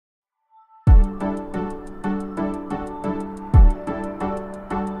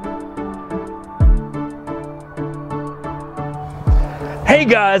Hey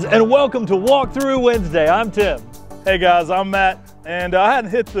guys, and welcome to Walkthrough Wednesday. I'm Tim. Hey guys, I'm Matt, and I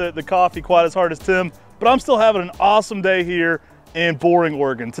hadn't hit the coffee quite as hard as Tim, but I'm still having an awesome day here in Boring,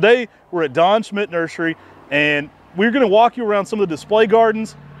 Oregon. Today, we're at Don Schmidt Nursery, and we're gonna walk you around some of the display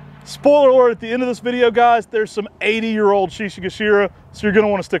gardens. Spoiler alert, at the end of this video, guys, there's some 80-year-old Shishigashira, so you're gonna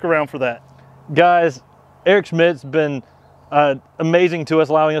wanna stick around for that. Guys, Eric Schmidt's been amazing to us,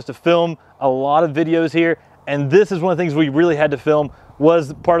 allowing us to film a lot of videos here, and this is one of the things we really had to film,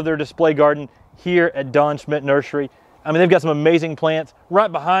 was part of their display garden here at Don Schmidt Nursery. I mean, they've got some amazing plants.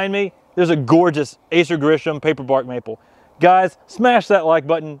 Right behind me, there's a gorgeous Acer Grisham paperbark maple. Guys, smash that like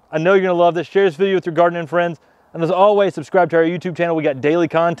button. I know you're gonna love this. Share this video with your gardening friends. And as always, subscribe to our YouTube channel. We got daily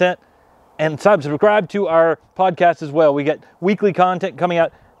content. And subscribe to our podcast as well. We got weekly content coming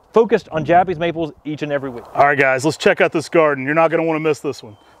out focused on Japanese maples each and every week. All right, guys, let's check out this garden. You're not gonna wanna miss this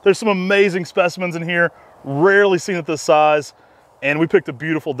one. There's some amazing specimens in here, rarely seen at this size. And we picked a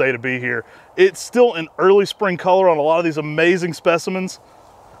beautiful day to be here. It's still an early spring color on a lot of these amazing specimens.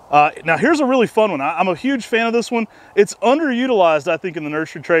 Now here's a really fun one. I'm a huge fan of this one. It's underutilized, I think, in the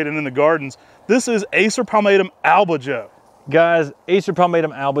nursery trade and in the gardens. This is Acer palmatum albajoe. Guys, Acer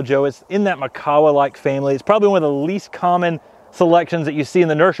palmatum albajoe, it's in that Makawa-like family. It's probably one of the least common selections that you see in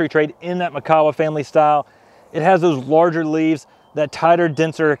the nursery trade in that Makawa family style. It has those larger leaves, that tighter,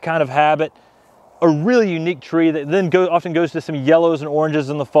 denser kind of habit. A really unique tree that then often goes to some yellows and oranges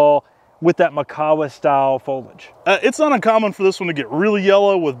in the fall with that Makawa style foliage. It's not uncommon for this one to get really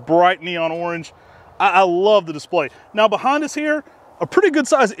yellow with bright neon orange. I love the display. Now behind us here, a pretty good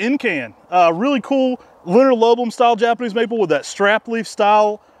size incan. Really cool linear lobulum style Japanese maple with that strap leaf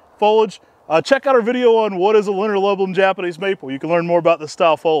style foliage. Check out our video on what is a linear lobulum Japanese maple. You can learn more about this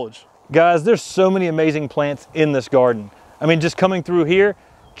style foliage. Guys, there's so many amazing plants in this garden. I mean, just coming through here,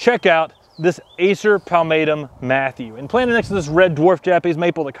 check out this Acer palmatum Matthew. And planted next to this red dwarf Japanese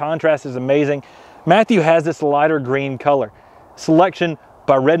maple, the contrast is amazing. Matthew has this lighter green color. Selection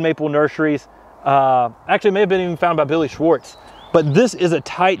by Red Maple Nurseries. Actually, may have been even found by Billy Schwartz. But this is a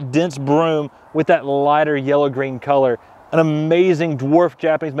tight, dense broom with that lighter yellow-green color. An amazing dwarf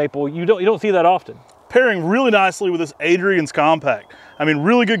Japanese maple. You don't see that often. Pairing really nicely with this Adrian's Compact. I mean,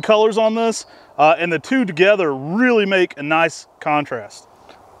 really good colors on this, and the two together really make a nice contrast.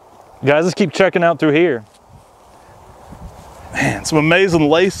 Guys, let's keep checking out through here. Man, some amazing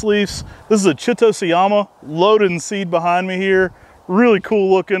lace leaves. This is a Chitosayama, loaded in seed behind me here. Really cool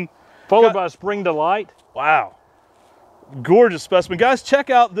looking. Followed by a Spring Delight. Wow. Gorgeous specimen. Guys,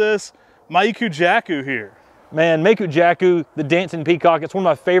 check out this Maiku Jaku here. Man, Maiku Jaku, the dancing peacock, it's one of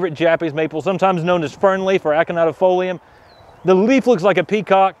my favorite Japanese maples, sometimes known as fern leaf or aconitofolium. The leaf looks like a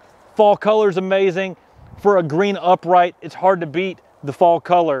peacock. Fall color's amazing. For a green upright, it's hard to beat the fall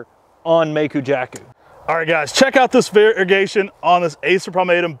color on Maiku Jaku. All right, guys, check out this variegation on this Acer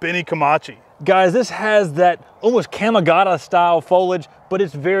palmatum Beni Kamachi. Guys, this has that almost Kamagata style foliage, but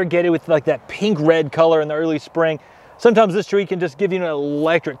it's variegated with like that pink-red color in the early spring. Sometimes this tree can just give you an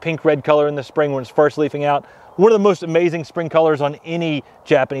electric pink-red color in the spring when it's first leafing out. One of the most amazing spring colors on any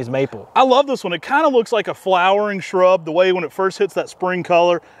Japanese maple. I love this one. It kind of looks like a flowering shrub, the way when it first hits that spring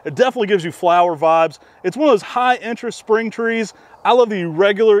color. It definitely gives you flower vibes. It's one of those high-interest spring trees. I love the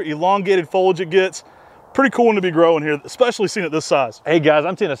irregular, elongated foliage it gets. Pretty cool one to be growing here, especially seen at this size. Hey guys,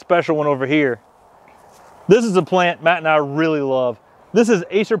 I'm seeing a special one over here. This is a plant Matt and I really love. This is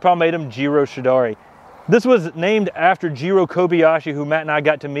Acer palmatum Jiro Shidari. This was named after Jiro Kobayashi, who Matt and I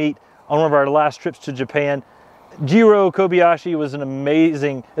got to meet on one of our last trips to Japan. Jiro Kobayashi was an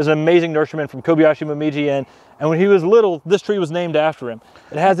amazing nurseryman from Kobayashi Momiji, and when he was little, this tree was named after him.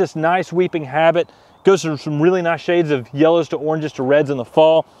 It has this nice weeping habit, goes through some really nice shades of yellows to oranges to reds in the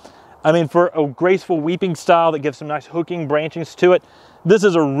fall. I mean, for a graceful weeping style that gives some nice hooking branchings to it, this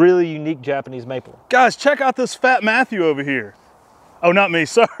is a really unique Japanese maple. Guys, check out this fat Matthew over here. Oh, not me,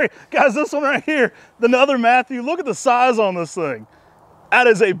 sorry. Guys, this one right here, another Matthew. Look at the size on this thing. That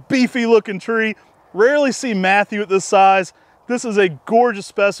is a beefy looking tree. Rarely see Matthew at this size. This is a gorgeous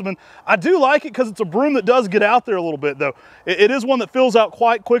specimen. I do like it because it's a broom that does get out there a little bit though. It is one that fills out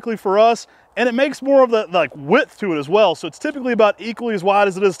quite quickly for us, and it makes more of that like width to it as well. So it's typically about equally as wide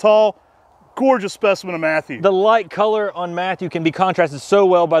as it is tall. Gorgeous specimen of Matthew. The light color on Matthew can be contrasted so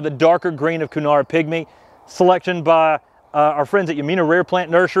well by the darker green of Kunara Pygmy. Selection by our friends at Yamina Rare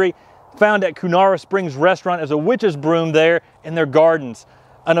Plant Nursery, found at Kunara Springs Restaurant as a witch's broom there in their gardens.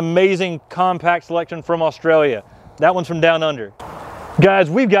 An amazing compact selection from Australia. That one's from down under. Guys,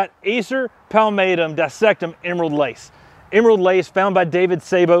 we've got Acer palmatum dissectum emerald lace. Emerald lace found by David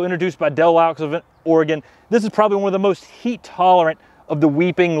Sabo, introduced by Del Laux of Oregon. This is probably one of the most heat tolerant of the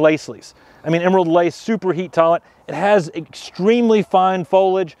weeping lace leaves. I mean, emerald lace, super heat tolerant. It has extremely fine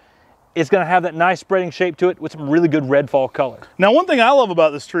foliage. It's gonna have that nice spreading shape to it with some really good red fall color. Now, one thing I love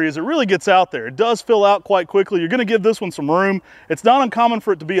about this tree is it really gets out there. It does fill out quite quickly. You're gonna give this one some room. It's not uncommon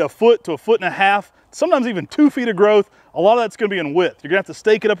for it to be 1 foot to 1.5 feet, sometimes even 2 feet of growth. A lot of that's gonna be in width. You're gonna have to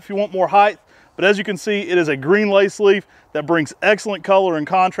stake it up if you want more height, but as you can see, it is a green lace leaf that brings excellent color and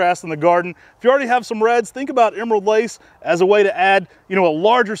contrast in the garden. If you already have some reds, think about emerald lace as a way to add, you know, a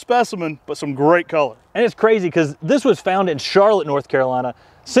larger specimen, but some great color. And it's crazy because this was found in Charlotte, North Carolina,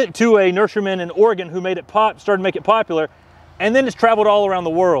 sent to a nurseryman in Oregon who made it started to make it popular, and then it's traveled all around the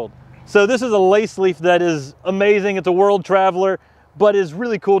world. So this is a lace leaf that is amazing. It's a world traveler, but is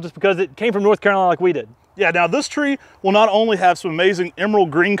really cool just because it came from North Carolina like we did. Yeah, now this tree will not only have some amazing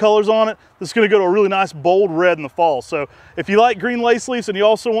emerald green colors on it, this is gonna go to a really nice bold red in the fall. So if you like green lace leaves and you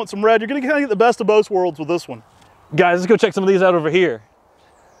also want some red, you're gonna kind of get the best of both worlds with this one. Guys, let's go check some of these out over here.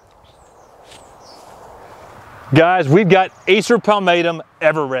 Guys, we've got Acer palmatum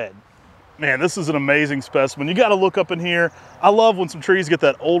ever red. Man, this is an amazing specimen. You gotta look up in here. I love when some trees get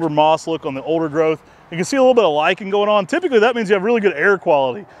that older moss look on the older growth. You can see a little bit of lichen going on. Typically that means you have really good air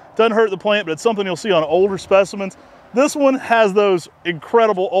quality. Doesn't hurt the plant, but it's something you'll see on older specimens. This one has those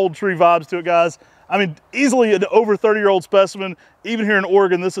incredible old tree vibes to it, guys. I mean, easily an over 30-year-old specimen. Even here in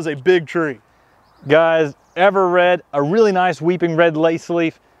Oregon, this is a big tree. Guys, ever red, a really nice weeping red lace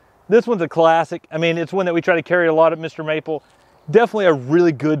leaf. This one's a classic. I mean, it's one that we try to carry a lot at Mr. Maple. Definitely a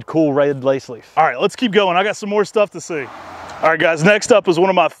really good, cool red lace leaf. All right, let's keep going. I got some more stuff to see. All right, guys, next up is one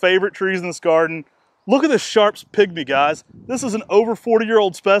of my favorite trees in this garden. Look at this Sharp's pygmy, guys. This is an over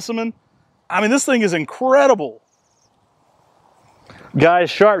 40-year-old specimen. I mean, this thing is incredible. Guys,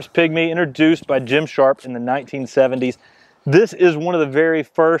 Sharp's pygmy, introduced by Jim Sharp in the 1970s. This is one of the very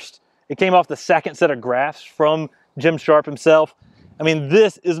first. It came off the second set of grafts from Jim Sharp himself. I mean,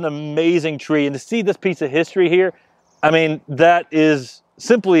 this is an amazing tree, and to see this piece of history here, I mean, that is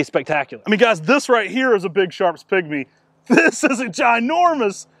simply spectacular. I mean, guys, this right here is a big Sharp's pygmy. This is a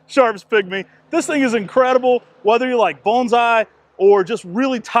ginormous Sharp's pygmy. This thing is incredible, whether you like bonsai or just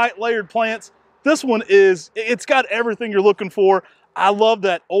really tight layered plants. This one it's got everything you're looking for. I love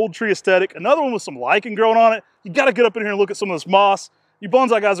that old tree aesthetic. Another one with some lichen growing on it. You gotta get up in here and look at some of this moss. You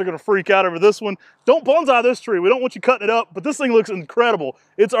bonsai guys are gonna freak out over this one. Don't bonsai this tree. We don't want you cutting it up, but this thing looks incredible.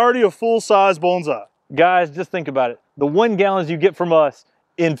 It's already a full-size bonsai. Guys, just think about it. The 1 gallons you get from us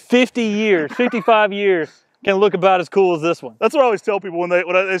in 50 years, 55 years, can look about as cool as this one. That's what I always tell people when they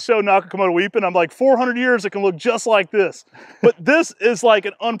show Nakakomoto weeping. I'm like, 400 years, it can look just like this. But this is like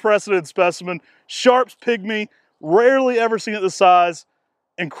an unprecedented specimen. Sharp's pygmy, rarely ever seen it this size.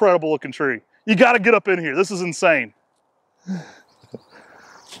 Incredible looking tree. You gotta get up in here. This is insane.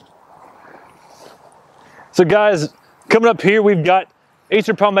 So guys, coming up here, we've got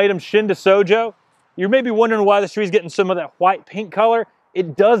Acer palmatum Shinda Sojo. You may be wondering why this tree is getting some of that white pink color.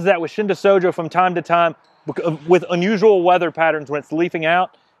 It does that with Shinda Sojo from time to time with unusual weather patterns when it's leafing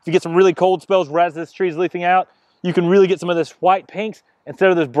out. If you get some really cold spells right as this tree is leafing out, you can really get some of this white pinks instead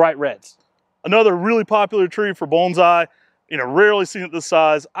of those bright reds. Another really popular tree for bonsai. You know, rarely seen it this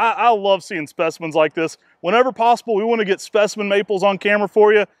size. I love seeing specimens like this. Whenever possible, we want to get specimen maples on camera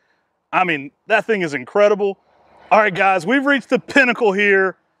for you. I mean, that thing is incredible. All right, guys, we've reached the pinnacle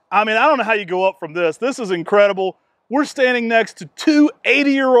here. I mean, I don't know how you go up from this. This is incredible. We're standing next to 2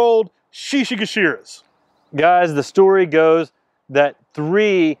 80-year-old Shishigoshiras. Guys, the story goes that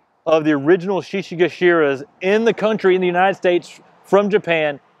 3 of the original Shishigoshiras in the country, in the United States, from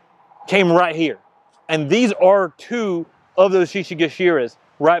Japan, came right here. And these are 2 of those Shishigoshiras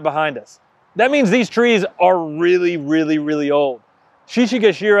right behind us. That means these trees are really, really, really old.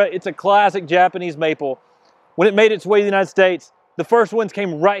 Shishigoshira, it's a classic Japanese maple. When it made its way to the United States, the first ones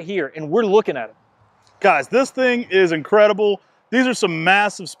came right here, and we're looking at it. Guys, this thing is incredible. These are some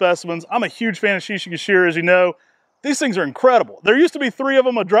massive specimens. I'm a huge fan of Shishigashira, as you know. These things are incredible. There used to be 3 of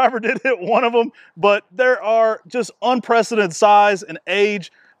them. A driver did hit 1 of them, but there are just unprecedented size and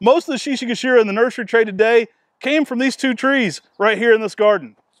age. Most of the Shishigashira in the nursery trade today came from these 2 trees right here in this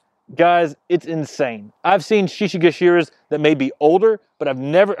garden. Guys, it's insane. I've seen Shishigashiras that may be older, but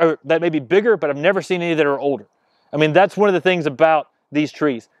that may be bigger, but I've never seen any that are older. I mean, that's one of the things about these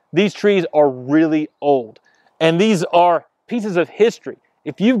trees. These trees are really old, and these are pieces of history.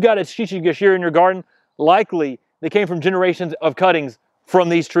 If you've got a Shishigashira in your garden, likely they came from generations of cuttings from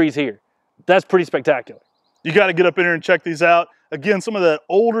these trees here. That's pretty spectacular. You got to get up in here and check these out. Again, some of that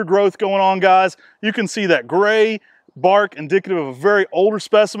older growth going on, guys. You can see that gray bark indicative of very older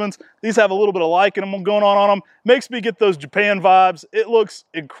specimens. These have a little bit of lichen going on them. Makes me get those Japan vibes. It looks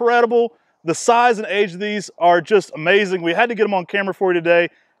incredible. The size and age of these are just amazing. We had to get them on camera for you today.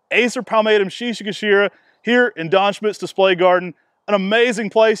 Acer palmatum shishikashira here in Don Schmidt's display garden. An amazing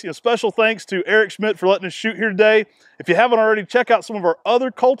place. Special thanks to Eric Schmidt for letting us shoot here today. If you haven't already, check out some of our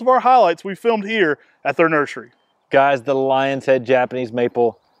other cultivar highlights we filmed here at their nursery. Guys, the Lion's Head Japanese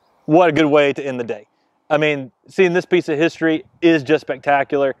maple, what a good way to end the day. I mean, seeing this piece of history is just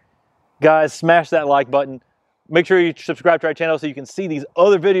spectacular. Guys, smash that like button. Make sure you subscribe to our channel so you can see these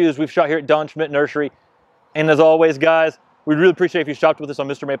other videos we've shot here at Don Schmidt Nursery. And as always, guys, we'd really appreciate if you shopped with us on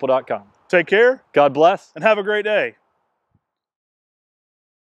MrMaple.com. Take care. God bless. And have a great day.